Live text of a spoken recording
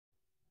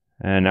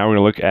And now we're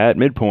going to look at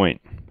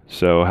midpoint.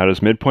 So how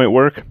does midpoint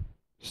work?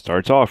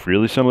 Starts off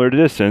really similar to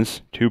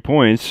distance, 2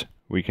 points.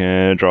 We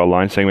can draw a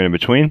line segment in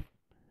between.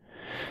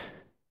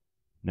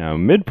 Now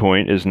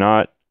midpoint is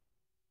not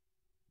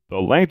the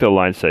length of the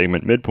line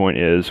segment. Midpoint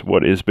is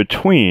what is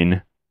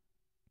between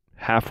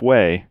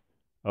halfway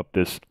up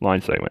this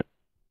line segment.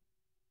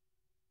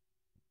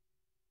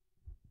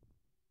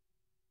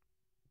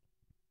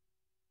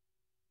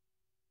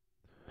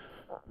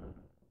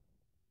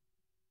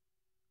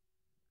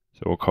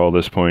 So we'll call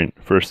this point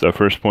first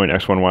point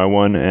x1,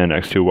 y1 and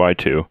x2,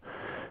 y2.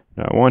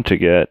 Now I want to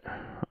get,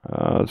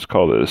 let's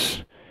call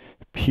this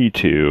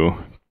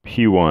P2,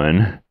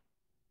 P1,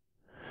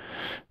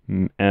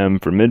 M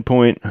for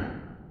midpoint.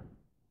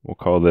 We'll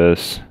call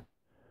this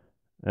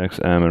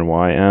xm and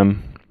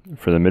ym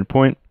for the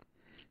midpoint,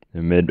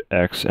 the mid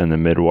x and the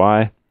mid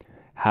y.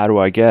 How do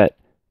I get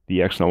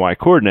the x and the y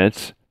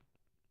coordinates?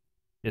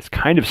 It's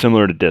kind of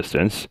similar to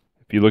distance.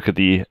 If you look at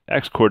the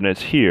x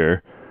coordinates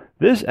here,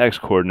 this x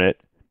coordinate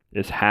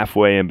is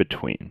halfway in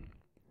between.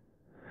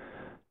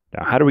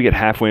 Now, how do we get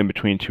halfway in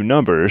between two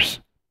numbers?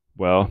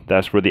 Well,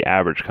 that's where the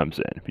average comes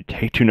in. If you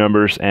take two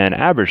numbers and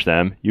average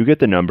them, you get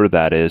the number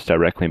that is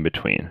directly in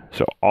between.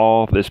 So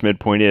all this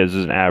midpoint is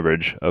an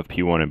average of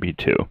P1 and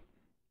P2.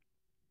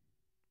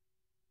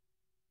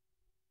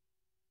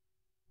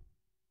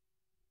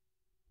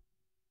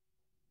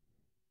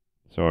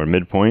 So our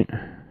midpoint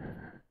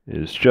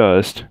is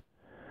just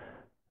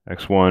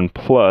x1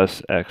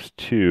 plus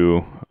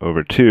x2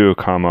 over 2,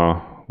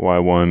 comma,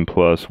 y1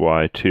 plus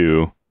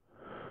y2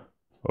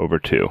 over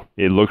 2.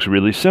 It looks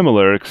really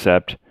similar,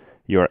 except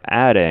you're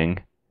adding,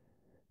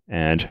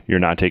 and you're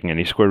not taking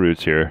any square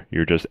roots here.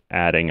 You're just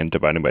adding and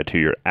dividing by 2.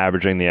 You're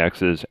averaging the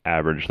x's,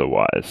 average the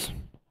y's.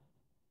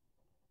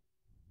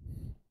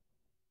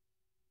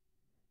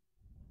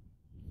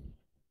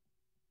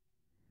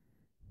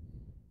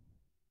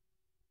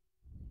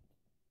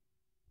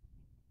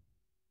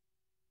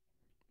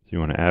 You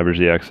want to average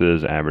the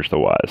x's, average the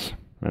y's,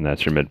 and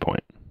that's your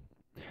midpoint.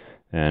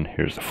 And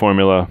here's the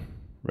formula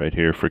right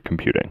here for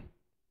computing.